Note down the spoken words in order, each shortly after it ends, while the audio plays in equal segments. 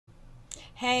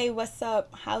Hey, what's up?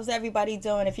 How's everybody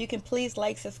doing? If you can please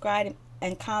like, subscribe,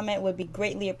 and comment would be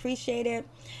greatly appreciated.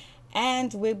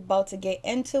 And we're about to get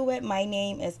into it. My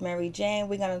name is Mary Jane.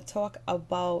 We're going to talk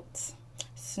about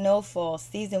Snowfall,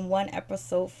 Season 1,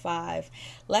 Episode 5.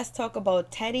 Let's talk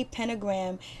about Teddy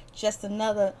Pentagram, just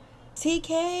another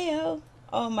TKO.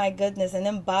 Oh my goodness. And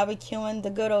then barbecuing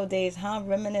the good old days, huh?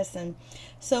 Reminiscing.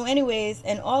 So anyways,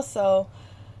 and also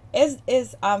is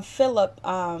Philip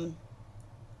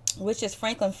which is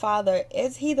Franklin's father,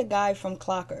 is he the guy from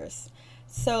Clockers?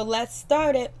 So let's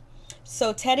start it.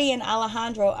 So Teddy and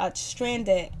Alejandro are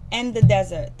stranded in the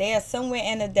desert. They are somewhere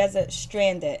in the desert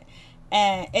stranded.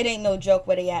 And it ain't no joke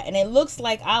where they at. And it looks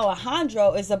like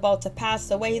Alejandro is about to pass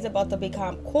away. He's about to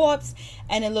become corpse.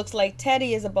 And it looks like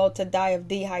Teddy is about to die of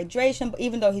dehydration. But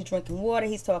even though he's drinking water,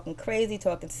 he's talking crazy,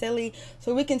 talking silly.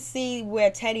 So we can see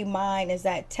where Teddy's mind is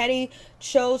that Teddy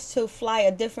chose to fly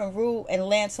a different route and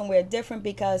land somewhere different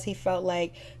because he felt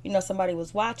like, somebody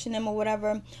was watching him or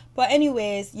whatever. But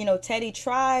anyways,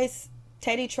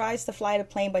 Teddy tries to fly the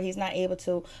plane, but he's not able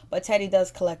to. But Teddy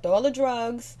does collect all the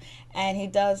drugs, and he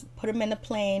does put him in the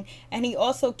plane. And he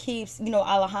also keeps,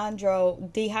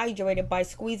 Alejandro dehydrated by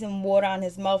squeezing water on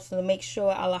his mouth to make sure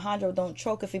Alejandro don't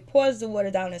choke if he pours the water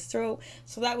down his throat.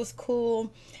 So that was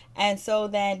cool. And so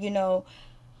then,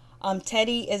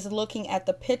 Teddy is looking at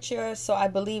the picture. So I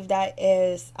believe that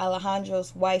is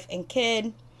Alejandro's wife and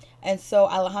kid. And so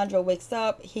Alejandro wakes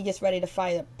up. He gets ready to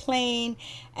fly the plane.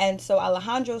 And so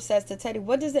Alejandro says to Teddy,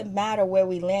 what does it matter where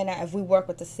we land at if we work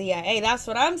with the CIA? That's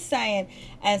what I'm saying.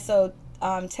 And so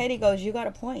Teddy goes, you got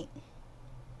a point.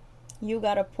 You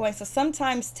got a point. So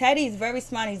sometimes Teddy's very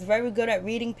smart. He's very good at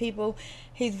reading people.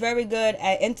 He's very good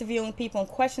at interviewing people and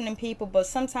questioning people. But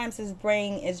sometimes his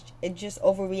brain it just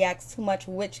overreacts too much,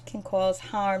 which can cause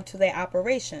harm to their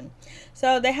operation.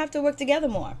 So they have to work together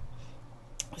more.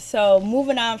 So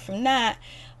moving on from that,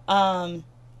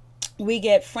 we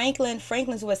get Franklin.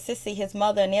 Franklin's with Sissy, his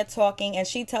mother, and they're talking. And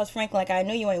she tells Franklin, like, I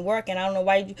know you ain't working. I don't know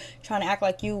why you trying to act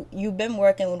like you've been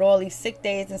working with all these sick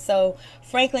days. And so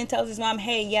Franklin tells his mom,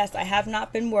 hey, yes, I have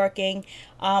not been working.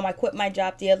 I quit my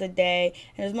job the other day.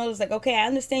 And his mother's like, okay, I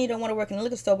understand you don't want to work in the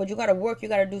liquor store, but you got to work. You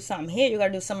got to do something here. You got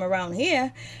to do something around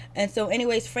here. And so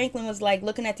anyways, Franklin was like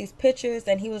looking at these pictures,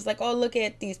 and he was like, oh, look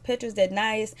at these pictures. They're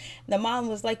nice. The mom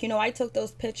was like, I took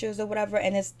those pictures or whatever.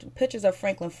 And it's pictures of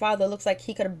Franklin's father. It looks like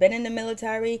he could have been in the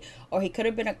military, or he could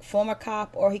have been a former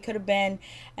cop, or he could have been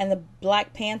in the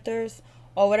Black Panthers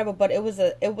or whatever. But it was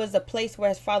a place where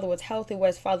his father was healthy, where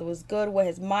his father was good, where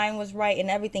his mind was right, and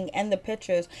everything in the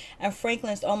pictures. And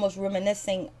Franklin's almost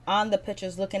reminiscing on the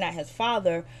pictures, looking at his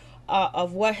father,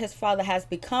 of what his father has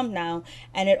become now.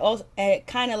 And it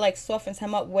kind of like softens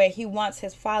him up, where he wants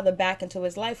his father back into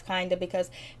his life, kind of, because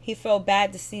he felt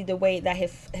bad to see the way that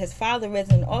his father is.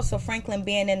 And also Franklin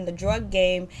being in the drug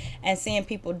game and seeing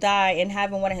people die and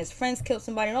having one of his friends kill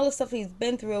somebody and all the stuff he's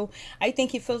been through. I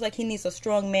think he feels like he needs a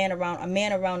strong man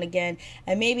around again,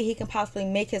 and maybe he can possibly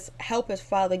help his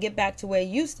father get back to where he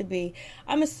used to be,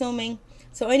 I'm assuming.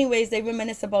 So anyways, they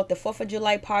reminisce about the 4th of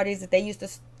July parties that they used to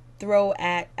throw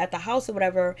at the house or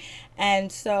whatever.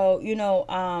 And so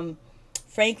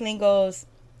Franklin goes,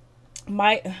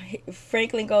 my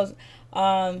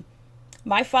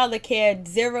father cared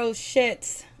zero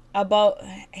shits about,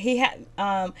 he had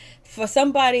for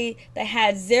somebody that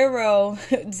had zero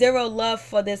love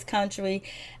for this country.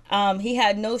 He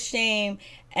had no shame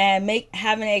and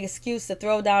having an excuse to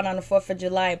throw down on the 4th of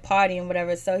July party and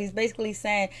whatever. So he's basically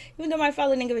saying, even though my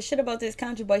father didn't give a shit about this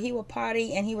country, but he would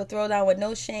party and he would throw down with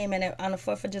no shame and on the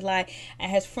 4th of July,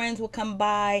 and his friends would come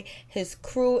by, his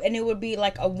crew, and it would be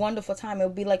like a wonderful time. It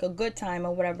would be like a good time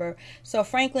or whatever. So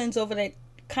Franklin's over there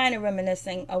kind of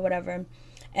reminiscing or whatever.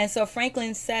 And so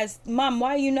Franklin says, Mom,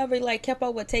 why you never kept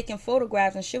up with taking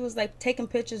photographs? And she was like, taking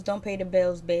pictures don't pay the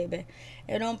bills, baby.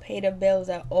 It don't pay the bills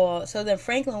at all. So then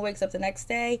Franklin wakes up the next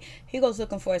day. He goes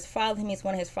looking for his father. He meets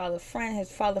one of his father's friend.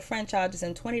 His father friend charges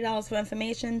him $20 for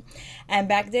information. And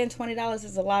back then, $20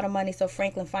 is a lot of money. So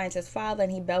Franklin finds his father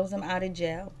and he bails him out of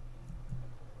jail.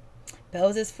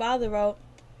 Bails his father out.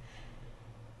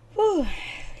 Whew.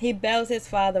 He bails his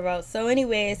father out. So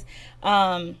anyways,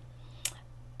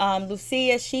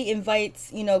 Lucia, she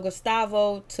invites,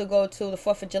 Gustavo to go to the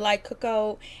 4th of July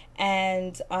cookout.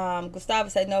 And Gustavo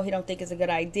said no, he don't think it's a good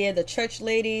idea. The church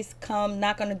ladies come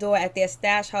knock on the door at their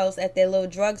stash house, at their little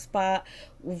drug spot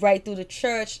right through the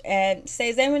church, and say,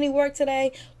 is there any work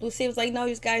today? Lucy was like, no,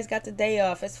 you guys got the day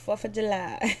off. It's 4th of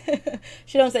July.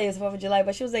 She don't say it's 4th of July,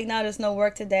 but she was like, no, there's no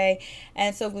work today.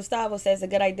 And so Gustavo says, it's a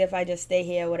good idea if I just stay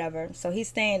here or whatever. So he's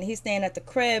staying at the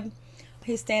crib.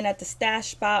 He's staying at the stash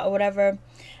spot or whatever.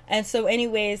 And so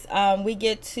anyways, we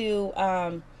get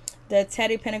to the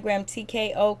Teddy Pentagram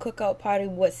TKO cookout party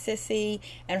with Sissy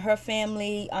and her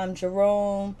family,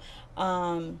 Jerome,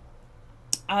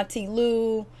 Auntie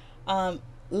Lou,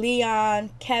 Leon,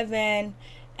 Kevin,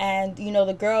 and you know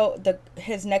the girl,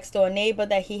 his next door neighbor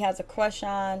that he has a crush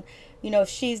on. You know,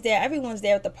 she's there. Everyone's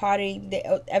there at the party.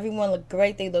 Everyone looked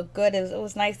great. They look good. It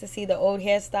was nice to see the old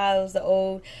hairstyles, the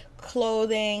old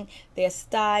clothing, their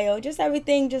style, just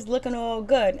everything just looking all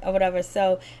good or whatever.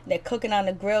 So they're cooking on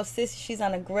the grill. Sis, she's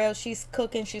on the grill. She's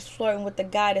cooking. She's flirting with the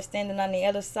guy that's standing on the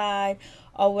other side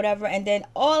or whatever. And then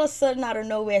all of a sudden, out of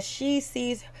nowhere, she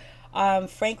sees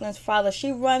Franklin's father.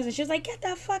 She runs and she's like, get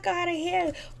the fuck out of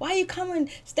here. Why are you coming?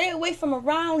 Stay away from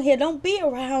around here. Don't be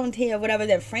around here, whatever.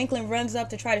 Then Franklin runs up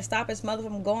to try to stop his mother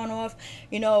from going off.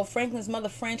 You know, Franklin's mother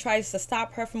friend tries to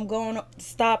stop her from going,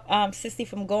 stop Sissy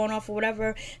from going off or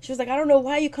whatever. She was like, I don't know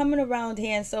why you coming around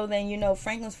here. And so then, you know,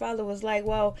 Franklin's father was like,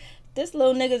 well, this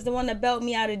little nigga's the one that bailed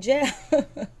me out of jail.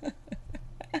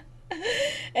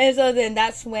 And so then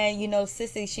that's when, you know,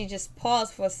 Sissy, she just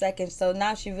paused for a second. So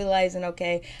now she realizing,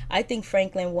 okay, I think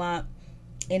Franklin want,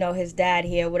 you know, his dad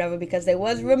here, whatever, because they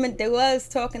was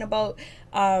talking about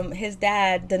his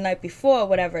dad the night before,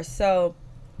 whatever. So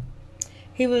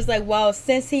he was like, well,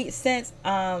 since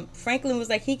Franklin was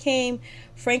like,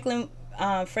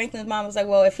 Franklin's mom was like,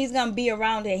 well, if he's gonna be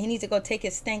around here, he needs to go take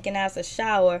his stinking ass a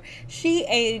shower. She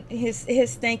ate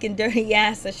his stinking dirty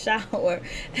ass a shower.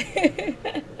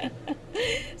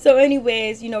 So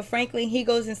anyways, you know, Franklin, he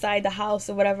goes inside the house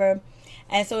or whatever,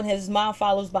 and so his mom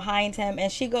follows behind him,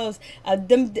 and she goes, a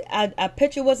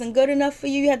picture wasn't good enough for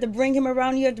you. You had to bring him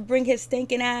around. You had to bring his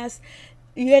stinking ass.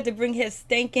 You had to bring his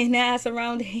stinking ass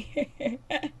around here.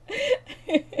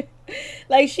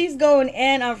 Like, she's going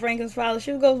in on Franklin's father.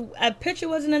 She goes, a picture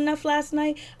wasn't enough last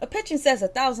night. A picture says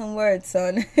 1,000 words,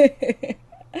 son.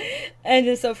 And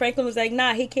then so Franklin was like,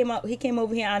 nah, he came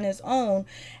over here on his own.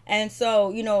 And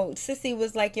so, you know, Sissy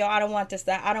was like, yo, I don't want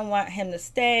him to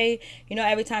stay. You know,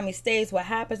 every time he stays, what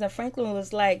happens? And Franklin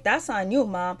was like, that's on you,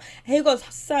 mom. And he goes,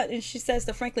 son, and she says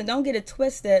to Franklin, don't get it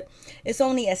twisted. It's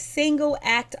only a single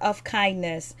act of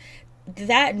kindness.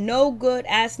 That no good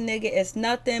ass nigga is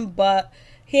nothing but,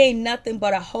 he ain't nothing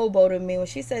but a hobo to me. When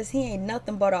she says he ain't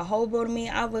nothing but a hobo to me,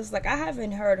 I was like, I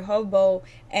haven't heard hobo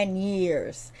in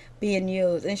years being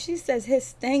used. And she says his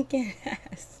stinking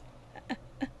ass.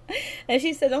 And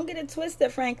she said, don't get it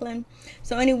twisted, Franklin.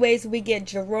 So anyways, we get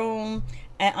Jerome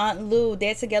and Aunt Lou.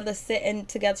 They're sitting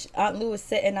together. Aunt Lou is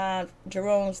sitting on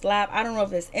Jerome's lap. I don't know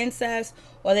if it's incest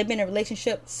or they've been in a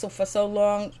relationship for so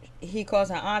long. He calls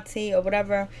her auntie or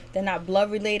whatever. They're not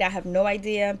blood related. I have no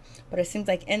idea. But it seems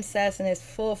like incest, and it's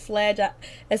full-fledged.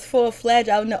 It's full-fledged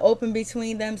out in the open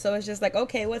between them. So it's just like,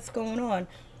 okay, what's going on?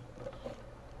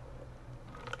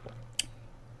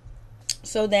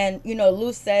 So then, you know,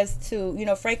 Lou says to, you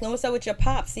know, Franklin, what's up with your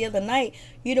pops? The other night,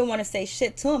 you didn't want to say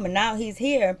shit to him, and now he's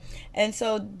here. And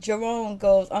so Uncle Jerome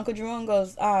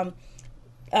goes, ask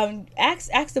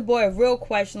the boy a real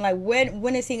question, like,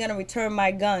 when is he going to return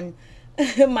my gun?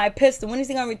 My pistol. When is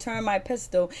he going to return my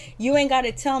pistol? You ain't got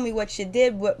to tell me what you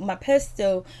did with my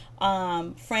pistol,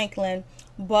 Franklin.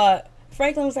 But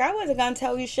Franklin was like, I wasn't going to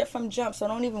tell you shit from jump, so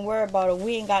don't even worry about it.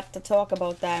 We ain't got to talk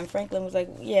about that. And Franklin was like,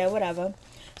 yeah, whatever.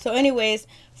 So anyways,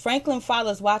 Franklin's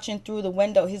father's watching through the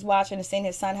window. He's watching and seeing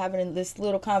his son having this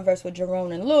little converse with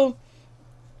Jerome and Lou.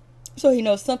 So he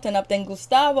knows something up. Then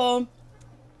Gustavo,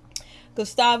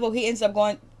 he ends up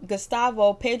going,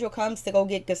 Pedro comes to go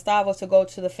get Gustavo to go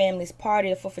to the family's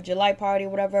party, the 4th of July party,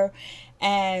 whatever.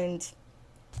 And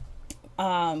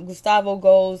Gustavo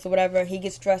goes or whatever. He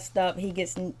gets dressed up. And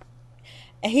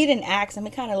he didn't ask him.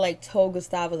 He kind of like told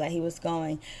Gustavo that he was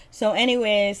going. So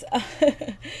anyways,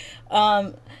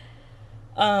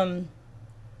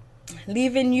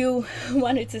 leaving you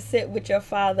wanted to sit with your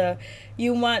father.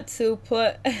 You want to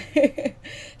put...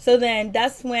 So then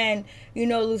that's when, you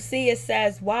know, Lucia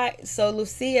says, why? So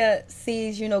Lucia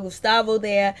sees, you know, Gustavo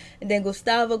there. And then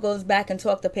Gustavo goes back and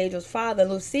talk to Pedro's father.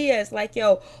 Lucia is like,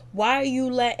 yo, why are you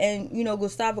letting, you know,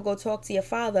 Gustavo go talk to your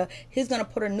father? He's going to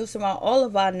put a noose around all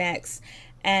of our necks.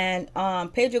 And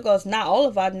Pedro goes, not all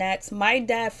of our necks. My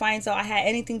dad finds out I had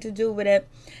anything to do with it,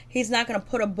 he's not going to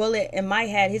put a bullet in my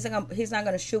head. He's not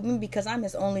going to shoot me because I'm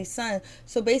his only son.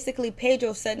 So basically,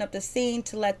 Pedro's setting up the scene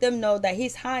to let them know that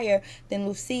he's higher than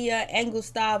Lucia and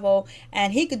Gustavo,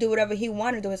 and he could do whatever he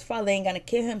wanted to. His father ain't going to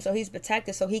kill him, so he's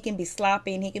protected, so he can be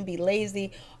sloppy and he can be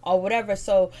lazy or whatever.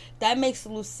 So that makes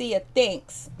Lucia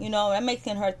thinks, you know, that makes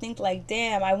her think like,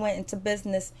 damn, I went into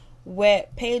business where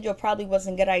Pedro probably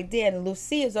wasn't a good idea. And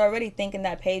Lucia is already thinking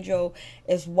that Pedro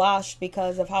is washed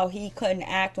because of how he couldn't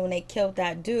act when they killed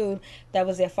that dude that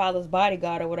was their father's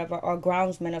bodyguard or whatever, or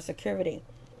groundsman or security.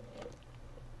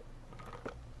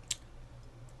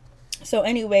 So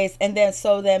anyways, and then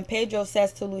so then Pedro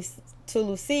says to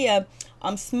Lucia,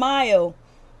 smile.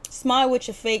 Smile with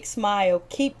your fake smile.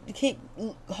 Keep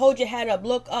hold your head up,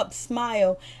 look up,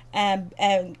 smile,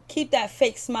 and keep that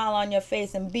fake smile on your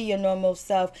face and be your normal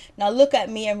self. Now look at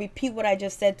me and repeat what I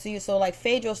just said to you. So like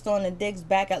Pedro's throwing the digs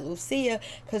back at Lucia,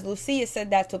 because Lucia said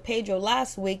that to Pedro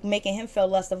last week, making him feel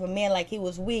less of a man, like he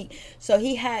was weak. So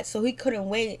he couldn't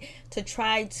wait to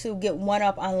try to get one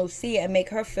up on Lucia and make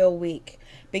her feel weak,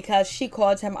 because she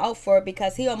called him out for it,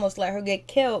 because he almost let her get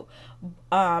killed,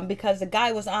 because the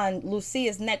guy was on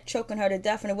Lucia's neck choking her to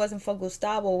death, and it wasn't for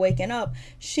Gustavo waking up,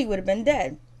 she would have been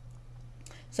dead.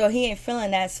 So he ain't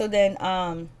feeling that. So then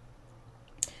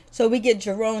so we get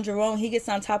Jerome. He gets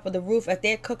on top of the roof at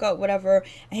their cookout, whatever,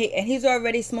 and he's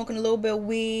already smoking a little bit of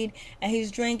weed, and he's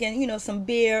drinking, you know, some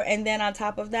beer, and then on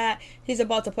top of that, he's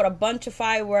about to put a bunch of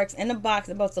fireworks in the box,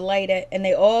 about to light it, and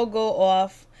they all go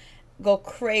off, go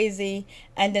crazy,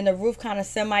 and then the roof kind of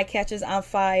semi catches on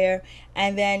fire,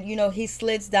 and then, you know, he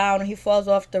slides down and he falls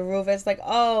off the roof. It's like,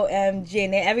 oh, MG,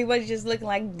 and everybody's just looking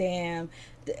like, damn.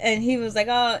 And he was like,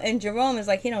 oh, and Jerome is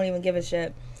like, he don't even give a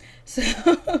shit. So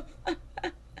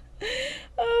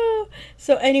oh,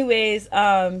 so anyways,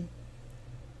 the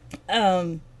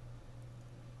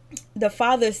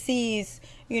father sees,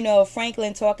 you know,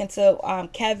 Franklin talking to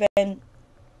Kevin and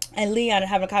Leon and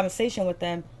having a conversation with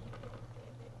them.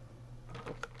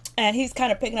 And he's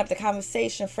kind of picking up the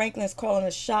conversation. Franklin's calling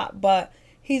a shot, but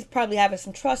he's probably having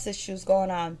some trust issues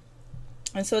going on.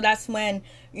 And so that's when,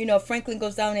 you know, Franklin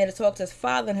goes down there to talk to his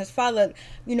father. And his father,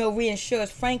 you know, reassures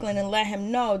Franklin and let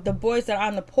him know the boys that are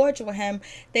on the porch with him,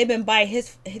 they've been by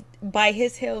his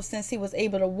heels since he was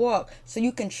able to walk. So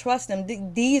you can trust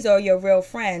them. These are your real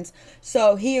friends.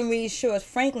 So he reassures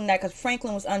Franklin that, because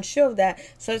Franklin was unsure of that.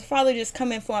 So his father just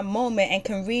come in for a moment and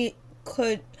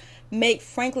could make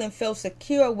Franklin feel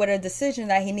secure with a decision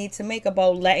that he needs to make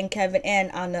about letting Kevin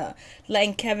in on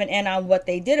what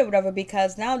they did or whatever,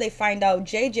 because now they find out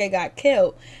JJ got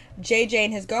killed. JJ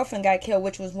and his girlfriend got killed,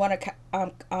 which was one of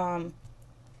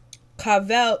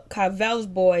Carvel's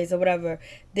boys or whatever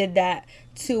did that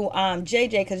to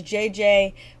JJ, because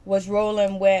JJ was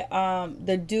rolling with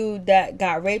the dude that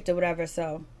got raped or whatever.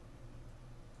 So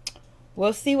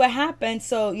we'll see what happens.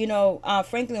 So, you know,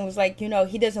 Franklin was like, you know,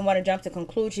 he doesn't want to jump to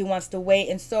conclusion. He wants to wait.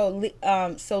 And so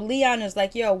Leon is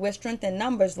like, yo, we're strength in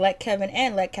numbers. Let Kevin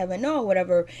in. Let Kevin know,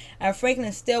 whatever. And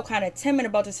Franklin's still kind of timid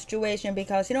about the situation,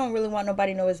 because he don't really want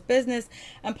nobody to know his business.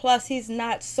 And plus, he's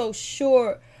not so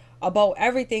sure about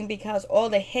everything, because all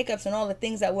the hiccups and all the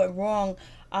things that went wrong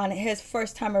on his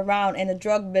first time around in the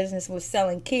drug business was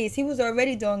selling keys. He was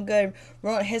already doing good.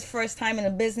 His first time in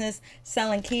the business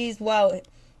selling keys, well,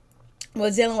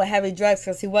 was dealing with heavy drugs,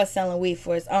 because he was selling weed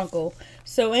for his uncle.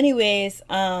 So anyways,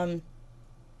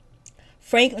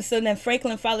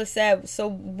 Franklin father said, so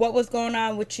what was going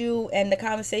on with you and the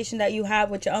conversation that you had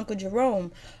with your Uncle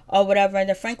Jerome or whatever? And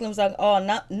then Franklin was like, oh,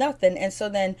 nothing. And so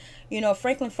then, you know,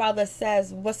 Franklin father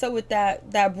says, what's up with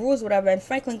that bruise, whatever? And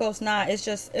Franklin goes, nah,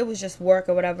 it was just work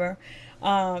or whatever.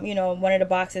 You know, one of the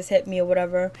boxes hit me or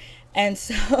whatever. And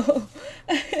so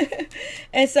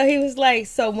and so he was like,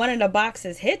 so one of the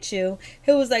boxes hit you?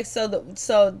 He was like, so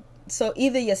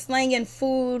either you're slinging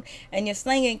food and you're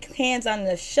slinging cans on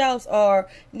the shelves, or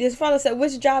his father said,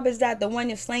 which job is that? The one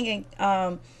you're slinging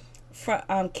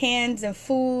cans and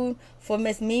food for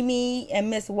Miss Mimi and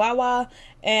Miss Wawa,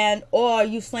 or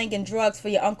you slinging drugs for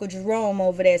your Uncle Jerome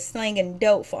over there, slinging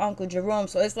dope for Uncle Jerome.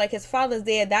 So it's like his father's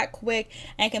there that quick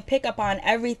and can pick up on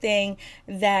everything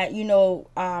that, you know,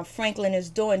 Franklin is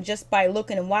doing just by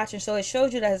looking and watching. So it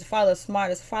shows you that his father's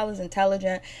smart, his father's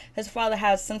intelligent, his father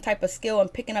has some type of skill in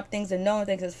picking up things and knowing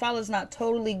things. His father's not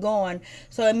totally gone.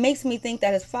 So it makes me think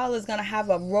that his father's gonna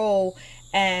have a role.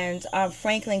 And when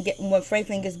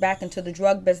Franklin gets back into the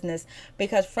drug business,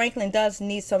 because Franklin does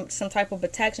need some type of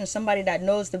protection, somebody that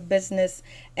knows the business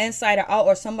inside or out,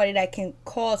 or somebody that can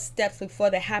call steps before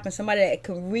they happen, somebody that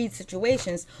can read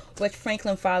situations, which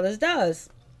Franklin fathers does.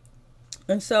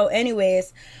 And so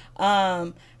anyways,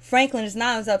 Franklin is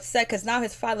now upset, because now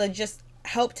his father just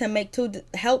helped him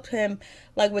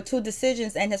like with 2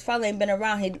 decisions, and his father ain't been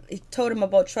around. He told him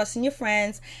about trusting your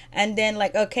friends, and then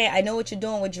like, okay, I know what you're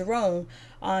doing with Jerome.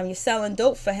 You're selling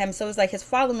dope for him. So it's like his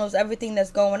father knows everything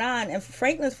that's going on, and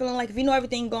Franklin's feeling like, if you know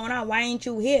everything going on, why ain't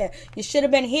you here? You should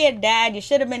have been here, Dad. You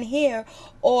should have been here.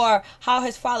 Or how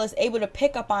his father's able to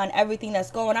pick up on everything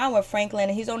that's going on with Franklin,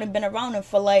 and he's only been around him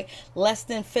for like less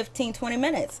than 15-20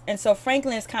 minutes. And so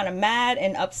Franklin is kind of mad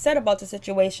and upset about the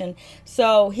situation.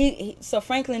 So so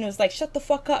Franklin was like, shut the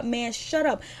fuck up, man. Shut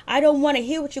up. I don't want to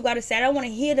hear what you got to say. I don't want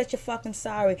to hear that you're fucking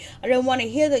sorry. I don't want to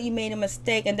hear that you made a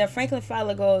mistake. And then Franklin's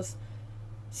father goes,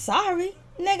 Sorry,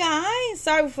 nigga, I ain't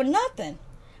sorry for nothing.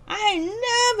 I ain't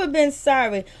never been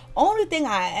sorry. Only thing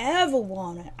I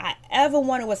ever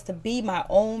wanted was to be my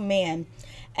own man.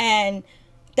 And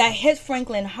that hit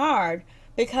Franklin hard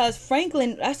because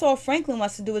Franklin, that's all Franklin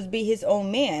wants to do is be his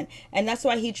own man. And that's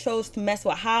why he chose to mess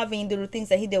with Javi and do the things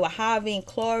that he did with Javi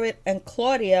and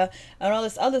Claudia and all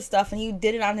this other stuff. And he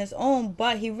did it on his own,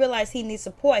 but he realized he needs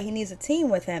support. He needs a team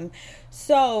with him.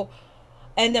 So,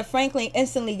 and then Franklin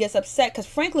instantly gets upset because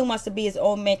Franklin wants to be his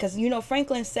own man. Because, you know,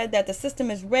 Franklin said that the system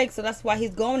is rigged. So that's why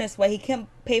he's going this way. He can't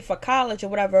pay for college or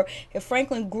whatever. If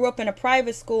Franklin grew up in a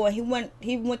private school and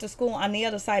he went to school on the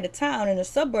other side of town in the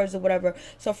suburbs or whatever.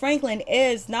 So Franklin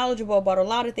is knowledgeable about a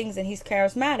lot of things and he's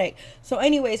charismatic. So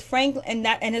anyways, Franklin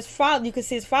and his father, you can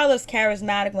see his father's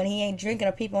charismatic when he ain't drinking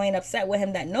or people ain't upset with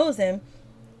him that knows him.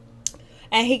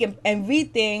 And he can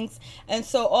read things. And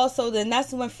so also then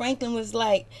that's when Franklin was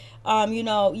like, you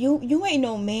know, you ain't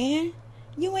no man.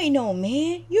 You ain't no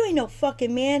man. You ain't no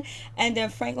fucking man. And then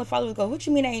Franklin father would go, what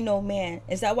you mean I ain't no man?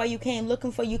 Is that why you came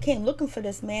looking for? You came looking for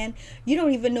this, man. You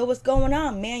don't even know what's going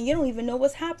on, man. You don't even know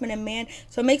what's happening, man.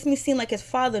 So it makes me seem like his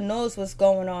father knows what's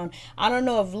going on. I don't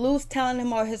know if Lou's telling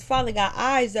him or his father got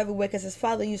eyes everywhere because his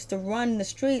father used to run the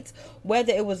streets.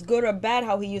 Whether it was good or bad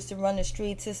how he used to run the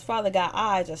streets, his father got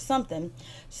eyes or something.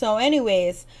 So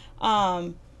anyways,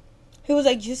 he was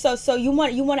like, so you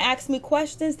want to ask me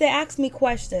questions? They ask me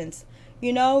questions.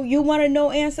 You know, you want to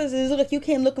know answers? It's like you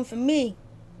came looking for me.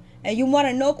 And you want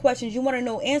to know questions. You want to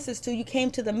know answers to. You came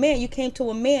to the man. You came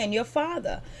to a man, your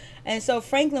father. And so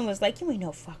Franklin was like, you ain't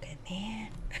no fucking man.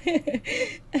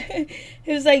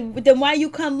 He was like, then why you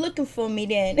come looking for me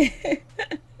then?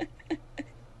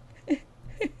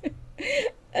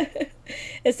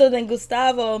 And so then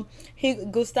Gustavo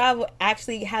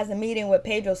actually has a meeting with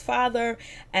Pedro's father,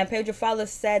 and Pedro's father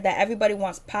said that everybody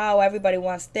wants power, everybody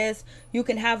wants this. You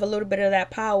can have a little bit of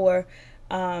that power,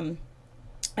 and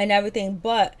everything,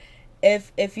 but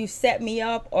if you set me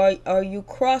up or you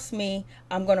cross me,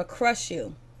 I'm gonna crush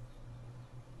you.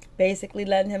 Basically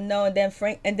letting him know, and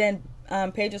then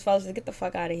Pedro's father says, get the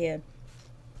fuck out of here.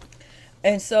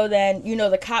 And so then, you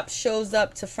know, the cops shows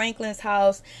up to Franklin's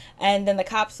house, and then the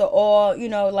cops are all, you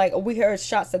know, like, we heard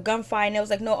shots of gunfire, and it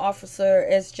was like, no, officer,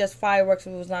 it's just fireworks.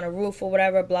 It was on a roof or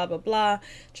whatever, blah, blah, blah.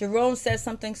 Jerome says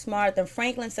something smart. Then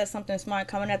Franklin says something smart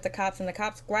coming at the cops, and the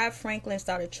cops grabbed Franklin,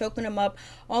 started choking him up,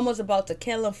 almost about to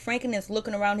kill him. Franklin is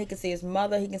looking around. He can see his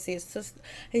mother. He can see his sister.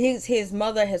 He can see his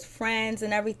mother, his friends,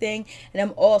 and everything, and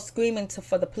them all screaming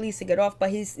for the police to get off. But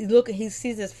he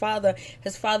sees his father.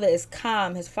 His father is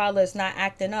calm. His father is not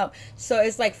acting up. So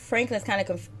it's like Franklin's kind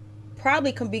of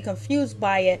probably can be confused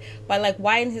by it, by like,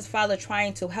 why isn't his father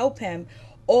trying to help him?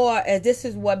 Or as this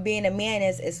is what being a man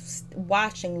is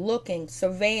watching, looking,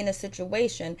 surveying the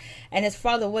situation, and his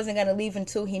father wasn't going to leave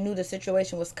until he knew the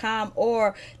situation was calm.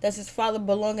 Or does his father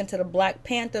belonging to the Black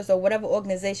Panthers or whatever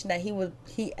organization that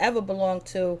he ever belonged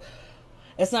to?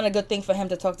 It's not a good thing for him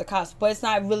to talk to cops, but it's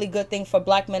not a really good thing for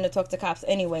black men to talk to cops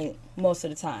anyway, most of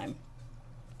the time.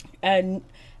 And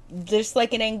just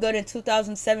like it ain't good in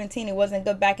 2017, it wasn't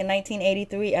good back in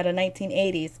 1983 or the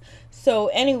 1980s. So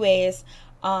anyways,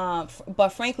 but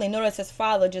Franklin noticed his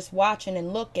father just watching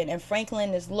and looking, and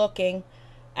Franklin is looking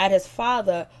at his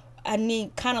father, and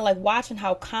he kind of like watching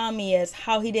how calm he is,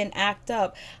 how he didn't act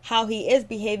up, how he is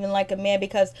behaving like a man,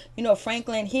 because, you know,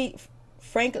 Franklin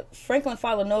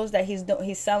father knows that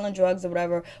he's selling drugs or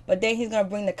whatever, but then he's gonna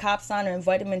bring the cops on or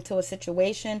invite him into a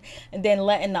situation, and then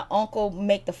letting the uncle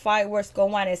make the fireworks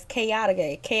go on. It's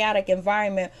a chaotic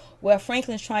environment where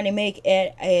Franklin's trying to make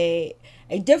it a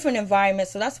different environment.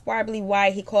 So that's probably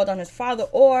why he called on his father,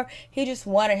 or he just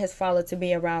wanted his father to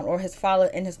be around, or his father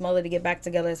and his mother to get back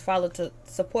together, his father to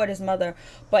support his mother.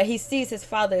 But he sees his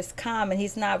father is calm and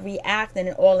he's not reacting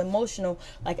and all emotional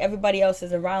like everybody else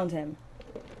is around him.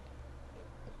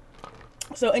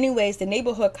 So anyways, the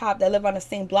neighborhood cop that live on the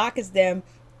same block as them,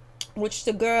 which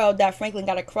the girl that Franklin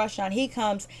got a crush on, he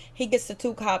comes, he gets the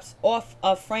two cops off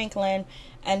of Franklin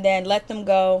and then let them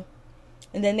go.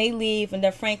 And then they leave, and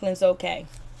then Franklin's okay.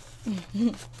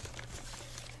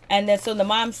 And then so the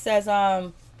mom says,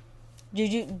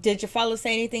 did your father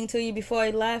say anything to you before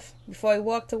he left? Before he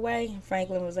walked away?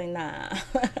 Franklin was like, nah.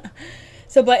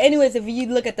 So, but anyways, if you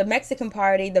look at the Mexican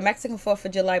party, the Mexican 4th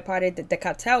of July party, the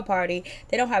cartel party,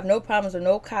 they don't have no problems with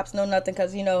no cops, no nothing,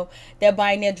 because, you know, they're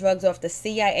buying their drugs off the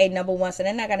CIA, number one, so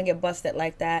they're not going to get busted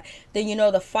like that. Then, you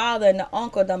know, the father and the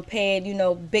uncle done paid, you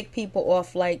know, big people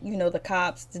off, like, you know, the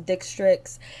cops, the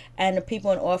districts, and the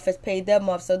people in office paid them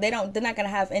off, so they're not going to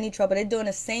have any trouble. They're doing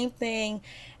the same thing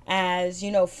as,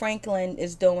 you know, Franklin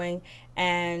is doing.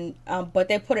 and but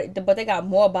they got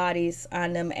more bodies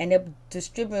on them, and they're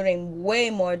distributing way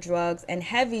more drugs and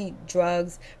heavy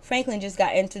drugs. Franklin just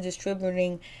got into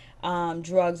distributing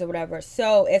drugs or whatever.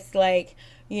 So it's like,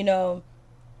 you know,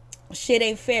 shit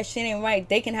ain't fair, shit ain't right.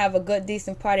 They can have a good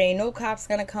decent party, ain't no cops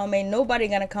gonna come, ain't nobody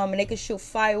gonna come, and they can shoot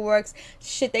fireworks,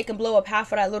 shit, they can blow up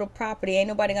half of that little property, ain't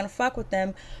nobody gonna fuck with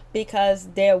them because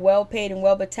they're well paid and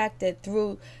well protected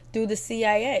through the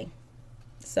CIA.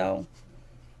 So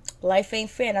life ain't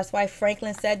fair. That's why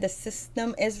Franklin said the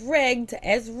system is rigged.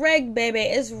 It's rigged, baby,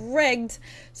 it's rigged.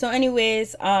 So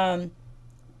anyways,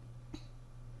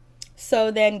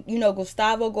 so then, you know,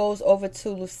 Gustavo goes over to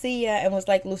Lucia and was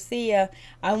like, Lucia,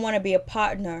 I want to be a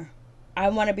partner. I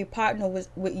want to be partner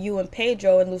with you and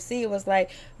Pedro. And Lucia was like,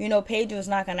 you know, Pedro's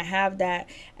not going to have that.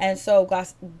 And so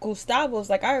Gustavo was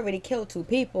like, I already killed 2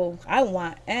 people. I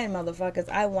want N, motherfuckers.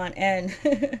 I want N.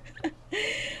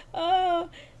 Oh.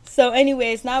 So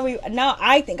anyways, now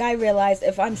I think I realized,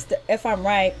 if I'm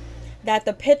right, that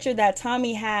the picture that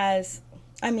Tommy has,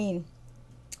 the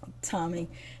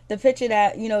picture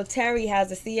that, you know, Terry has,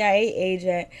 the CIA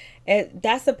agent,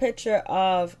 that's a picture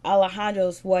of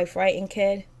Alejandro's wife, right, and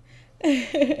kid.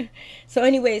 So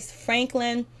anyways,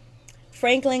 Franklin,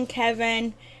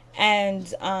 Kevin,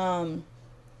 and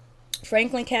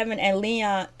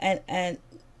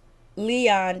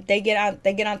Leon, they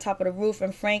get on top of the roof,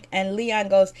 and Frank and Leon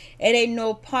goes, it ain't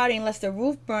no party unless the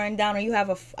roof burned down or you have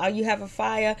a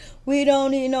fire. We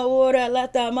don't need no water,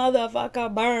 let the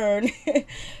motherfucker burn.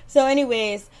 So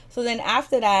anyways, so then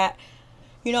after that,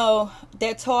 you know,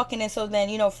 they're talking, and so then,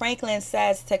 you know, Franklin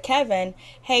says to Kevin,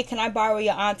 hey, can I borrow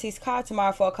your auntie's car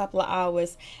tomorrow for a couple of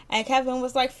hours? And Kevin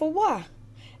was like, for what?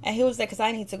 And he was like, because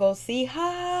I need to go see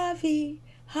Javi.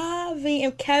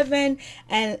 And Kevin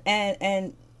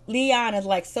and Leon is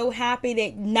like so happy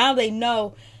that now they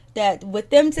know that with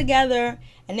them together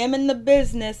and them in the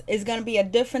business is going to be a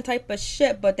different type of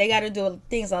shit, but they got to do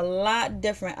things a lot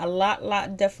different, a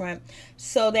lot different.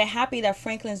 So they're happy that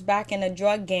Franklin's back in the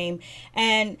drug game.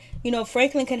 And, you know,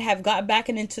 Franklin can have got back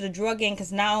into the drug game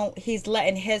because now he's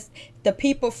letting the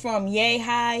people from Yay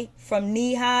High, from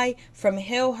Knee High, from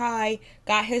Hill High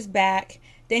got his back.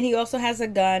 Then he also has a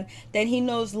gun. Then he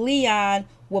knows Leon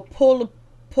will pull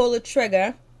the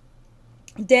trigger.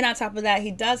 Then on top of that, he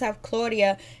does have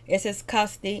Claudia as his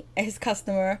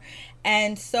customer.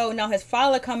 And so now his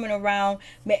father coming around,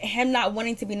 him not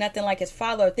wanting to be nothing like his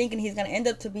father, or thinking he's going to end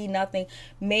up to be nothing,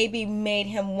 maybe made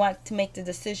him want to make the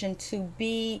decision to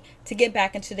get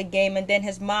back into the game. And then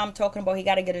his mom talking about he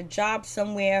got to get a job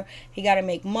somewhere, he got to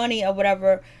make money or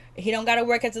whatever. He don't got to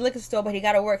work at the liquor store, but he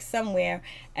got to work somewhere.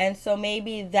 And so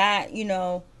maybe that, you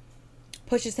know,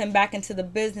 pushes him back into the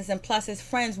business. And plus his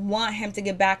friends want him to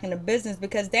get back into business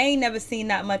because they ain't never seen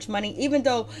that much money, even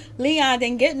though Leon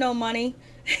didn't get no money.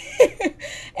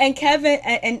 And Kevin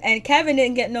and Kevin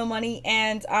didn't get no money,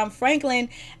 and Franklin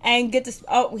and get this.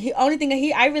 Only thing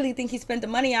that I really think he spent the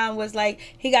money on was like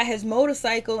he got his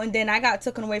motorcycle, and then I got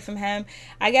taken away from him.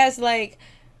 I guess like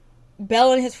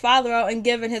bailing his father out and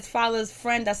giving his father's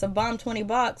friend that's a bomb $20.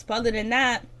 But other than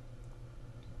that,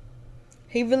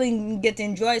 he really didn't get to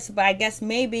enjoy it. But I guess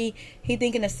maybe he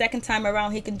thinking the second time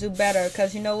around he can do better,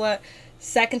 because you know what?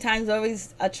 Second time is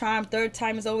always a charm. Third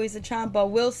time is always a charm.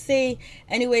 But we'll see.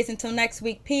 Anyways, until next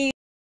week, peace.